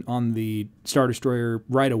emplacement on the Star Destroyer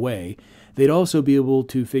right away, they'd also be able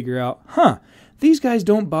to figure out, these guys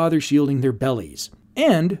don't bother shielding their bellies.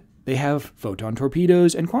 And they have photon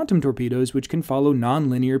torpedoes and quantum torpedoes which can follow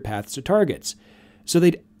non-linear paths to targets. So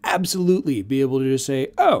they'd absolutely be able to just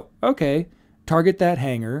say, oh, okay, target that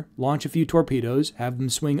hangar, launch a few torpedoes, have them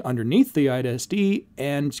swing underneath the ISD,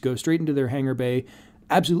 and go straight into their hangar bay,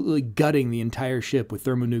 absolutely gutting the entire ship with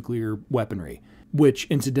thermonuclear weaponry, which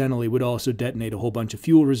incidentally would also detonate a whole bunch of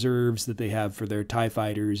fuel reserves that they have for their TIE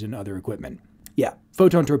fighters and other equipment. Yeah,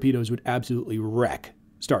 photon torpedoes would absolutely wreck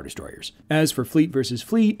Star Destroyers. As for fleet versus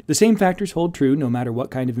fleet, the same factors hold true no matter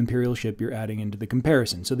what kind of Imperial ship you're adding into the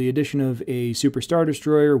comparison. So the addition of a Super Star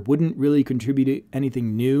Destroyer wouldn't really contribute to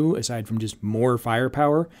anything new aside from just more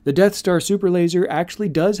firepower. The Death Star Super Laser actually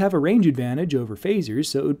does have a range advantage over phasers,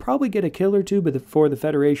 so it would probably get a kill or two before the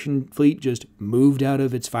Federation fleet just moved out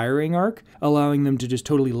of its firing arc, allowing them to just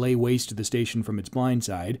totally lay waste to the station from its blind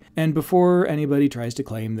side, and before anybody tries to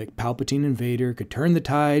claim that Palpatine and Vader could turn the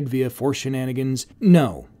tide via Force shenanigans,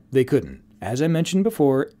 no, they couldn't. As I mentioned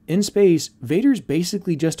before, in space, Vader's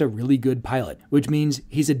basically just a really good pilot, which means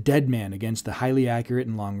he's a dead man against the highly accurate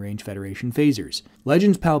and long-range Federation phasers.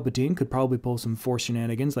 Legends Palpatine could probably pull some Force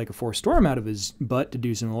shenanigans like a Force Storm out of his butt to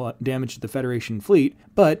do some damage to the Federation fleet,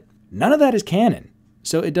 but none of that is canon,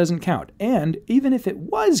 so it doesn't count. And even if it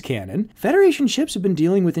was canon, Federation ships have been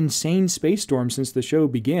dealing with insane space storms since the show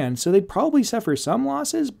began, so they'd probably suffer some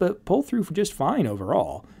losses, but pull through just fine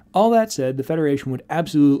overall. All that said, the Federation would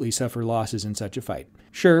absolutely suffer losses in such a fight.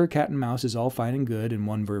 Sure, cat and mouse is all fine and good in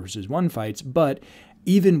 1-versus-1 fights, but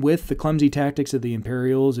even with the clumsy tactics of the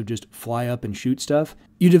Imperials of just fly up and shoot stuff,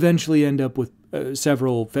 you'd eventually end up with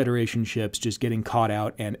several Federation ships just getting caught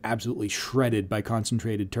out and absolutely shredded by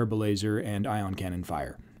concentrated turbolaser and ion cannon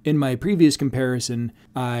fire. In my previous comparison,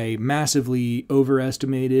 I massively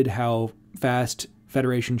overestimated how fast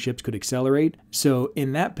Federation ships could accelerate, so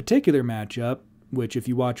in that particular matchup, which if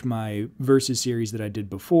you watch my Versus series that I did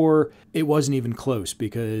before, it wasn't even close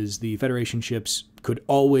because the Federation ships could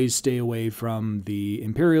always stay away from the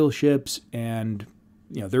Imperial ships and,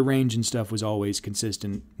 their range and stuff was always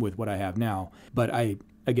consistent with what I have now. But I,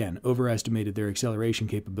 again, overestimated their acceleration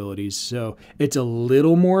capabilities, so it's a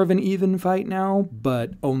little more of an even fight now,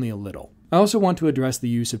 but only a little. I also want to address the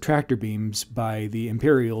use of tractor beams by the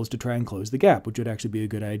Imperials to try and close the gap, which would actually be a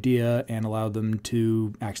good idea and allow them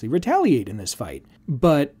to actually retaliate in this fight.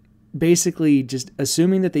 But basically, just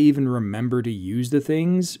assuming that they even remember to use the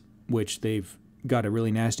things, which they've got a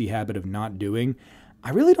really nasty habit of not doing,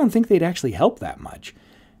 I really don't think they'd actually help that much.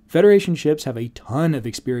 Federation ships have a ton of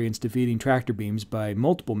experience defeating tractor beams by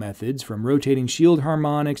multiple methods, from rotating shield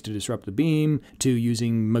harmonics to disrupt the beam, to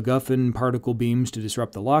using MacGuffin particle beams to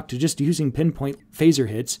disrupt the lock, to just using pinpoint phaser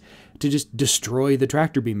hits to just destroy the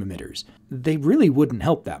tractor beam emitters. They really wouldn't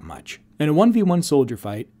help that much. In a 1v1 soldier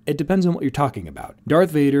fight, it depends on what you're talking about.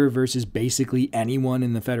 Darth Vader versus basically anyone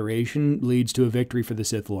in the Federation leads to a victory for the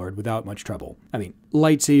Sith Lord without much trouble. I mean,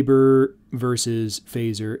 lightsaber versus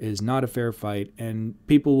phaser is not a fair fight, and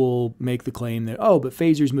people will make the claim that, oh, but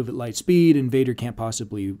phasers move at light speed and Vader can't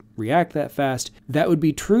possibly react that fast. That would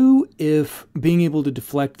be true if being able to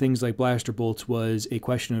deflect things like blaster bolts was a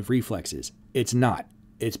question of reflexes. It's not.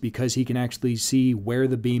 It's because he can actually see where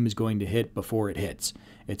the beam is going to hit before it hits.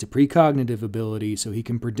 It's a precognitive ability, so he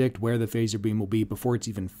can predict where the phaser beam will be before it's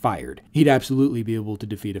even fired. He'd absolutely be able to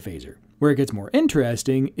defeat a phaser. Where it gets more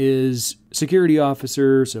interesting is security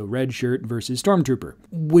officer, so red shirt versus stormtrooper,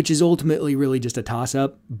 which is ultimately really just a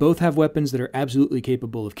toss-up. Both have weapons that are absolutely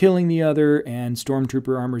capable of killing the other, and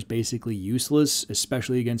stormtrooper armor is basically useless,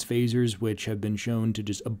 especially against phasers, which have been shown to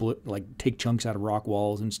just take chunks out of rock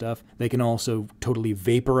walls and stuff. They can also totally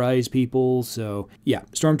vaporize people, so yeah,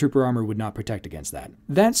 stormtrooper armor would not protect against that.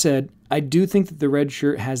 That said, I do think that the red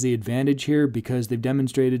shirt has the advantage here because they've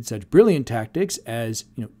demonstrated such brilliant tactics as,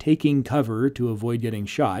 taking cover to avoid getting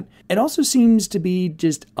shot. It also seems to be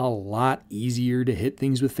just a lot easier to hit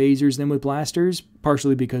things with phasers than with blasters,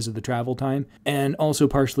 partially because of the travel time, and also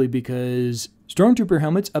partially because stormtrooper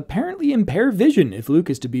helmets apparently impair vision, if Luke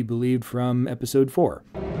is to be believed from Episode 4.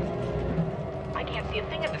 I can't see a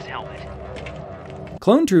thing in this helmet.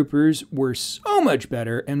 Clone troopers were so much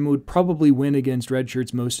better and would probably win against red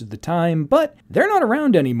shirts most of the time, but they're not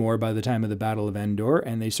around anymore by the time of the Battle of Endor,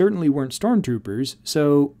 and they certainly weren't stormtroopers,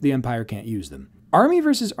 so the Empire can't use them. Army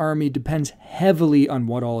versus Army depends heavily on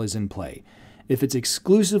what all is in play. If it's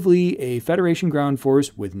exclusively a Federation ground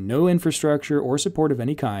force with no infrastructure or support of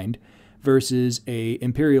any kind, versus a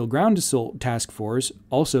Imperial ground assault task force,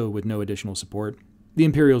 also with no additional support, the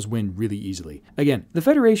Imperials win really easily. Again, the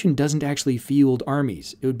Federation doesn't actually field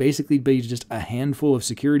armies. It would basically be just a handful of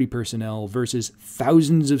security personnel versus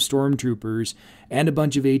thousands of stormtroopers and a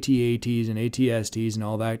bunch of AT-ATs and AT-STs and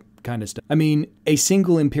all that kind of stuff. I mean, a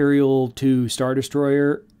single Imperial 2 Star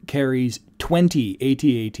Destroyer carries 20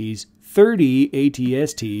 AT-ATs, 30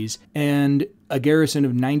 AT-STs, and a garrison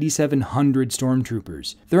of 9,700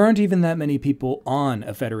 stormtroopers. There aren't even that many people on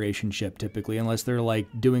a Federation ship typically, unless they're like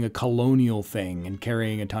doing a colonial thing and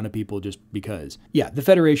carrying a ton of people just because. Yeah, the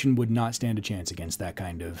Federation would not stand a chance against that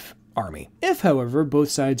kind of army. If, however, both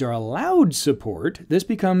sides are allowed support, this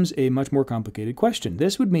becomes a much more complicated question.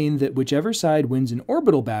 This would mean that whichever side wins an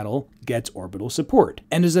orbital battle gets orbital support.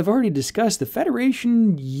 And as I've already discussed, the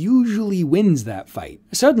Federation usually wins that fight.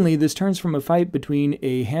 Suddenly, this turns from a fight between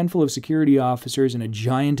a handful of security officers and a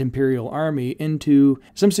giant Imperial army into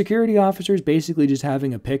some security officers basically just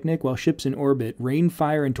having a picnic while ships in orbit rain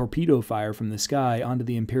fire and torpedo fire from the sky onto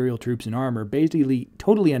the Imperial troops in armor, basically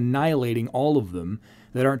totally annihilating all of them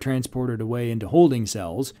that aren't transported away into holding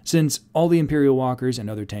cells, since all the Imperial walkers and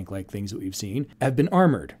other tank-like things that we've seen have been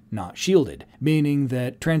armored, not shielded, meaning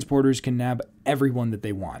that transporters can nab everyone that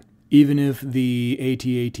they want. Even if the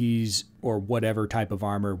AT-ATs or whatever type of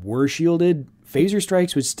armor were shielded, phaser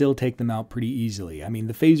strikes would still take them out pretty easily. I mean,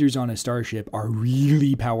 the phasers on a starship are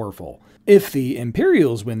really powerful. If the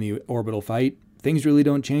Imperials win the orbital fight, things really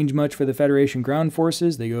don't change much for the Federation ground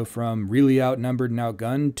forces. They go from really outnumbered and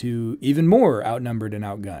outgunned to even more outnumbered and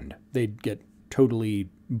outgunned. They'd get totally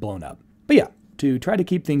blown up. But yeah, to try to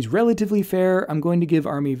keep things relatively fair, I'm going to give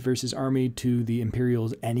army versus army to the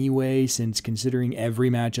Imperials anyway, since considering every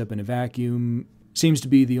matchup in a vacuum seems to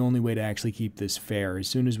be the only way to actually keep this fair. As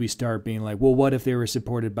soon as we start being like, well, what if they were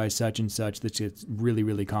supported by such and such, that gets really,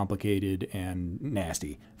 really complicated and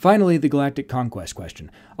nasty. Finally, the galactic conquest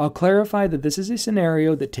question. I'll clarify that this is a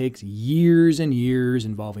scenario that takes years and years,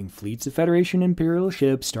 involving fleets of Federation Imperial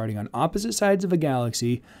ships starting on opposite sides of a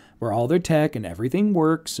galaxy, where all their tech and everything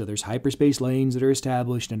works, so there's hyperspace lanes that are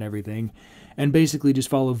established and everything, and basically just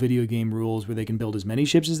follow video game rules where they can build as many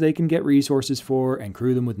ships as they can get resources for and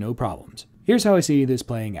crew them with no problems. Here's how I see this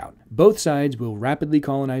playing out. Both sides will rapidly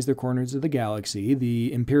colonize their corners of the galaxy.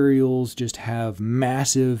 The Imperials just have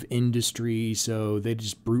massive industry, so they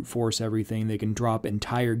just brute force everything. They can drop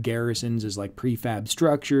entire garrisons as like prefab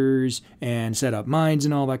structures and set up mines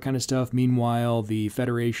and all that kind of stuff. Meanwhile, the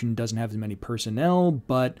Federation doesn't have as many personnel,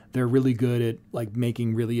 but they're really good at like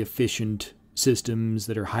making really efficient systems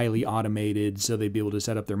that are highly automated, so they'd be able to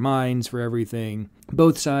set up their mines for everything.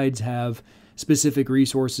 Both sides have specific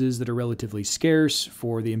resources that are relatively scarce.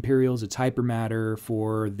 For the Imperials, it's hypermatter.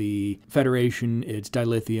 For the Federation, it's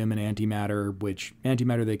dilithium and antimatter, which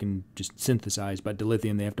antimatter they can just synthesize, but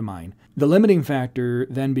dilithium they have to mine. The limiting factor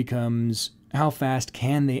then becomes how fast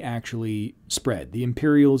can they actually spread? The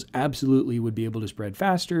Imperials absolutely would be able to spread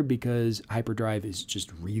faster because hyperdrive is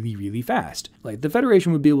just really, really fast. Like the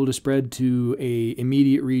Federation would be able to spread to a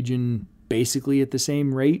immediate region basically at the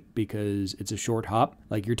same rate because it's a short hop.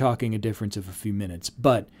 Like you're talking a difference of a few minutes.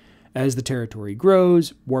 But as the territory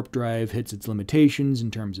grows, warp drive hits its limitations in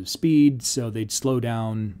terms of speed, so they'd slow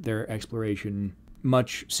down their exploration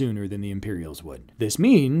much sooner than the Imperials would. This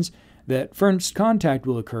means that first contact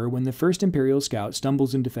will occur when the first Imperial scout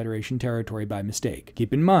stumbles into Federation territory by mistake.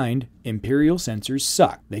 Keep in mind, Imperial sensors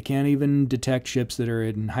suck. They can't even detect ships that are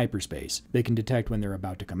in hyperspace. They can detect when they're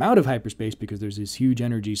about to come out of hyperspace because there's this huge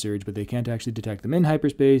energy surge, but they can't actually detect them in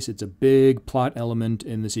hyperspace. It's a big plot element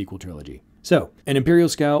in the sequel trilogy. So, an Imperial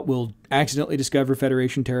scout will accidentally discover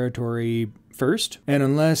Federation territory first, and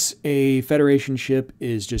unless a Federation ship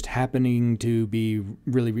is just happening to be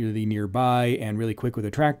really, really nearby and really quick with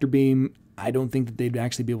a tractor beam, I don't think that they'd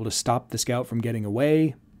actually be able to stop the scout from getting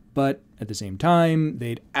away. But at the same time,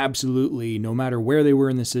 they'd absolutely, no matter where they were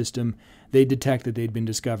in the system, they'd detect that they'd been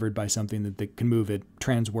discovered by something that they can move at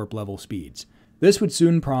transwarp level speeds. This would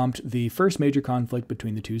soon prompt the first major conflict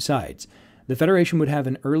between the two sides. The Federation would have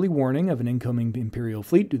an early warning of an incoming Imperial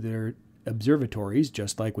fleet to their observatories,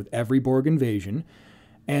 just like with every Borg invasion,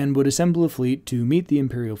 and would assemble a fleet to meet the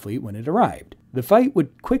Imperial fleet when it arrived. The fight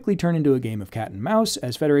would quickly turn into a game of cat and mouse,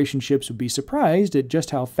 as Federation ships would be surprised at just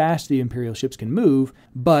how fast the Imperial ships can move,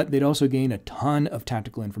 but they'd also gain a ton of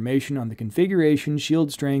tactical information on the configuration,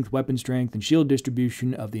 shield strength, weapon strength, and shield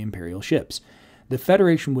distribution of the Imperial ships. The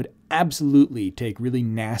Federation would absolutely take really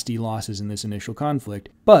nasty losses in this initial conflict,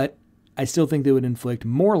 but I still think they would inflict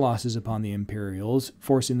more losses upon the Imperials,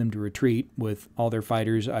 forcing them to retreat with all their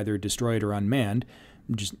fighters either destroyed or unmanned,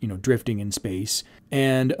 just, drifting in space.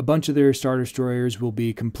 And a bunch of their Star Destroyers will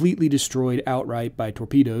be completely destroyed outright by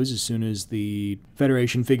torpedoes as soon as the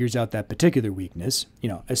Federation figures out that particular weakness.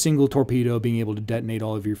 A single torpedo being able to detonate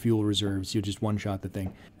all of your fuel reserves, you'll just one-shot the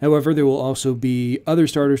thing. However, there will also be other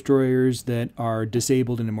Star Destroyers that are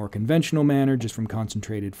disabled in a more conventional manner, just from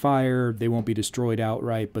concentrated fire. They won't be destroyed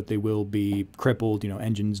outright, but they will be crippled,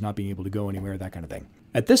 engines not being able to go anywhere, that kind of thing.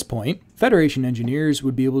 At this point, Federation engineers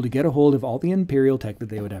would be able to get a hold of all the Imperial tech that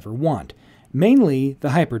they would ever want. Mainly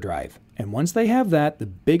the hyperdrive. And once they have that, the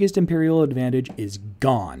biggest Imperial advantage is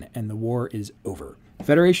gone, and the war is over.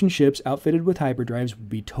 Federation ships outfitted with hyperdrives would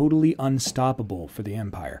be totally unstoppable for the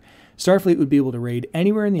Empire. Starfleet would be able to raid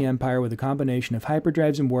anywhere in the Empire with a combination of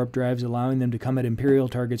hyperdrives and warp drives, allowing them to come at Imperial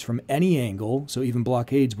targets from any angle, so even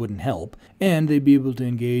blockades wouldn't help, and they'd be able to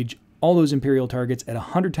engage all those Imperial targets at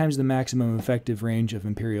 100 times the maximum effective range of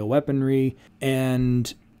Imperial weaponry,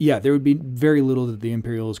 and yeah, there would be very little that the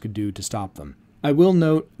Imperials could do to stop them. I will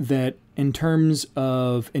note that in terms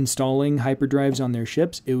of installing hyperdrives on their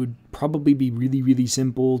ships, it would probably be really, really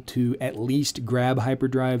simple to at least grab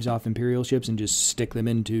hyperdrives off Imperial ships and just stick them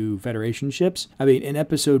into Federation ships. I mean, in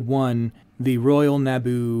Episode 1, the Royal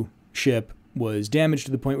Naboo ship was damaged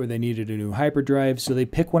to the point where they needed a new hyperdrive, so they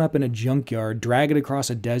pick one up in a junkyard, drag it across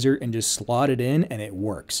a desert, and just slot it in, and it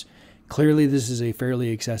works. Clearly, this is a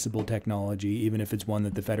fairly accessible technology, even if it's one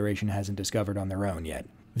that the Federation hasn't discovered on their own yet.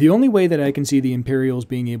 The only way that I can see the Imperials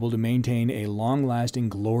being able to maintain a long-lasting,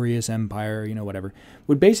 glorious empire, whatever,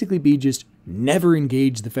 would basically be just never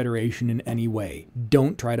engage the Federation in any way.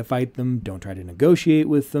 Don't try to fight them, don't try to negotiate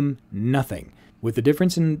with them, nothing. With the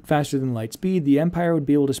difference in faster-than-light speed, the Empire would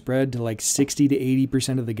be able to spread to like 60 to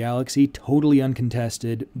 80% of the galaxy, totally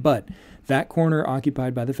uncontested, but that corner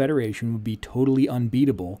occupied by the Federation would be totally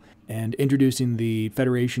unbeatable, and introducing the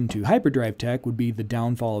Federation to hyperdrive tech would be the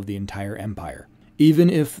downfall of the entire Empire.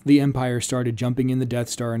 Even if the Empire started jumping in the Death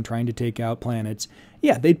Star and trying to take out planets,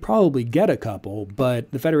 yeah, they'd probably get a couple,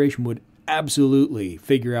 but the Federation would absolutely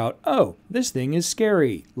figure out, oh, this thing is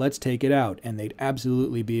scary, let's take it out. And they'd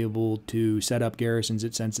absolutely be able to set up garrisons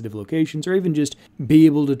at sensitive locations, or even just be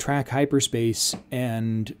able to track hyperspace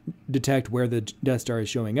and detect where the Death Star is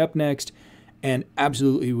showing up next, and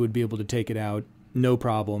absolutely would be able to take it out, no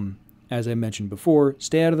problem. As I mentioned before,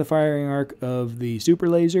 stay out of the firing arc of the super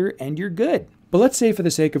laser, and you're good. But let's say, for the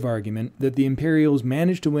sake of argument, that the Imperials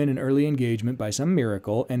managed to win an early engagement by some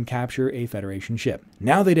miracle and capture a Federation ship.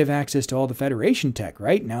 Now they'd have access to all the Federation tech,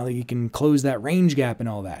 right? Now that you can close that range gap and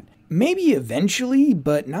all that. Maybe eventually,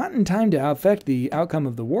 but not in time to affect the outcome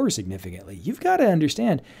of the war significantly. You've got to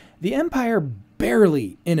understand, the Empire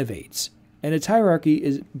barely innovates, and its hierarchy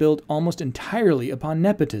is built almost entirely upon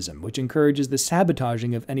nepotism, which encourages the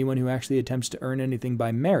sabotaging of anyone who actually attempts to earn anything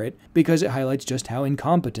by merit, because it highlights just how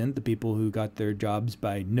incompetent the people who got their jobs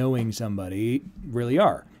by knowing somebody really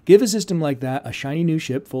are. Give a system like that a shiny new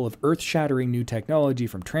ship full of earth-shattering new technology,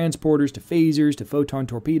 from transporters to phasers to photon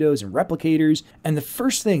torpedoes and replicators, and the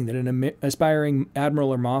first thing that an aspiring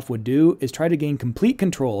admiral or moff would do is try to gain complete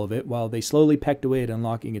control of it while they slowly pecked away at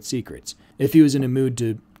unlocking its secrets. If he was in a mood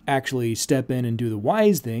to actually step in and do the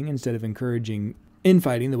wise thing instead of encouraging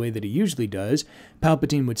infighting the way that he usually does,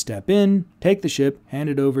 Palpatine would step in, take the ship, hand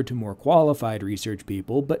it over to more qualified research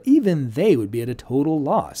people, but even they would be at a total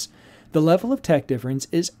loss. The level of tech difference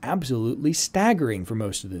is absolutely staggering for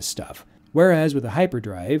most of this stuff. Whereas with a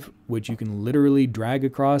hyperdrive, which you can literally drag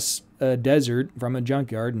across a desert from a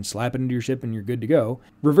junkyard and slap it into your ship and you're good to go,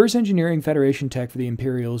 reverse engineering Federation tech for the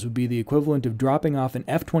Imperials would be the equivalent of dropping off an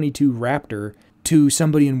F-22 Raptor to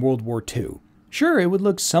somebody in World War II. Sure, it would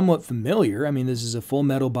look somewhat familiar. I mean, this is a full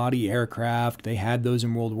metal body aircraft. They had those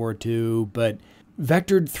in World War II, but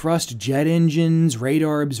vectored thrust jet engines,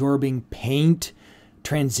 radar absorbing paint,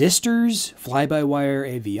 transistors, fly-by-wire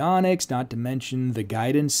avionics, not to mention the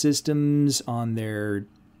guidance systems on their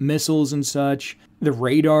missiles and such, the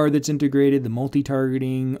radar that's integrated, the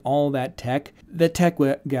multi-targeting, all that tech. The tech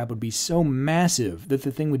gap would be so massive that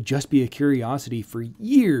the thing would just be a curiosity for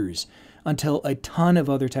years, until a ton of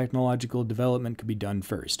other technological development could be done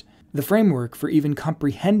first. The framework for even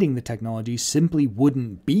comprehending the technology simply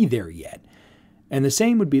wouldn't be there yet. And the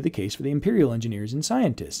same would be the case for the Imperial engineers and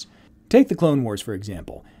scientists. Take the Clone Wars, for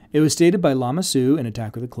example. It was stated by Lama Su in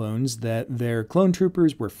Attack of the Clones that their clone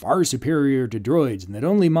troopers were far superior to droids, and that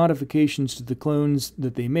only modifications to the clones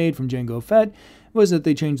that they made from Jango Fett was that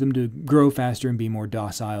they changed them to grow faster and be more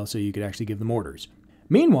docile so you could actually give them orders.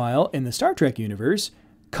 Meanwhile, in the Star Trek universe,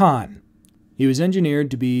 Khan. He was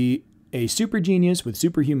engineered to be a super genius with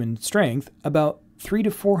superhuman strength about 300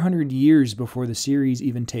 to 400 years before the series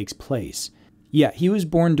even takes place. Yeah, he was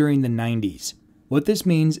born during the 90s. What this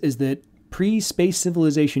means is that pre-space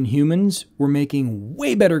civilization humans were making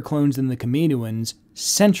way better clones than the Kaminoans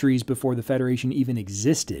centuries before the Federation even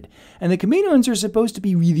existed. And the Kaminoans are supposed to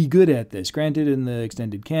be really good at this. Granted, in the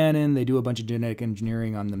extended canon, they do a bunch of genetic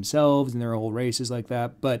engineering on themselves, and their whole race is like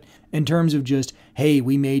that. But in terms of just, hey,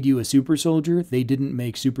 we made you a super soldier, they didn't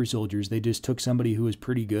make super soldiers. They just took somebody who was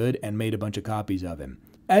pretty good and made a bunch of copies of him.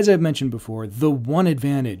 As I've mentioned before, the one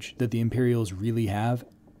advantage that the Imperials really have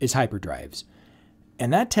is hyperdrives.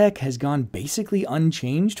 And that tech has gone basically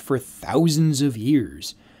unchanged for thousands of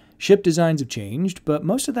years. Ship designs have changed, but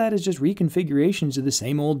most of that is just reconfigurations of the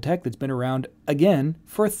same old tech that's been around, again,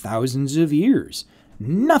 for thousands of years.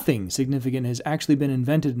 Nothing significant has actually been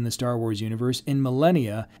invented in the Star Wars universe in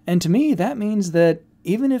millennia, and to me that means that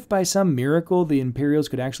even if by some miracle the Imperials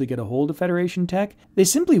could actually get a hold of Federation tech, they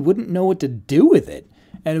simply wouldn't know what to do with it,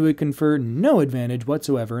 and it would confer no advantage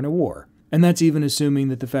whatsoever in a war. And that's even assuming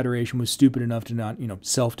that the Federation was stupid enough to not,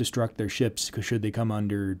 self-destruct their ships should they come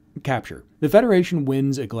under capture. The Federation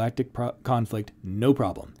wins a galactic conflict, no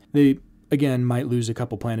problem. They, again, might lose a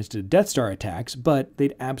couple planets to Death Star attacks, but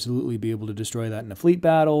they'd absolutely be able to destroy that in a fleet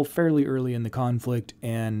battle fairly early in the conflict,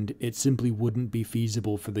 and it simply wouldn't be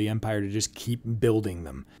feasible for the Empire to just keep building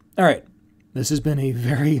them. Alright, this has been a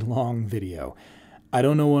very long video. I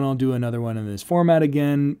don't know when I'll do another one in this format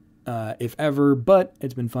again, if ever, but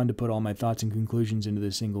it's been fun to put all my thoughts and conclusions into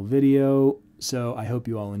this single video, so I hope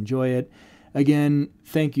you all enjoy it. Again,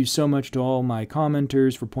 thank you so much to all my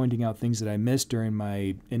commenters for pointing out things that I missed during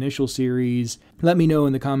my initial series. Let me know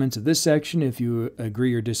in the comments of this section if you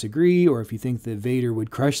agree or disagree, or if you think that Vader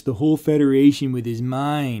would crush the whole Federation with his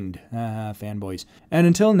mind. Fanboys. And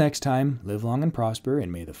until next time, live long and prosper, and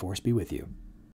may the Force be with you.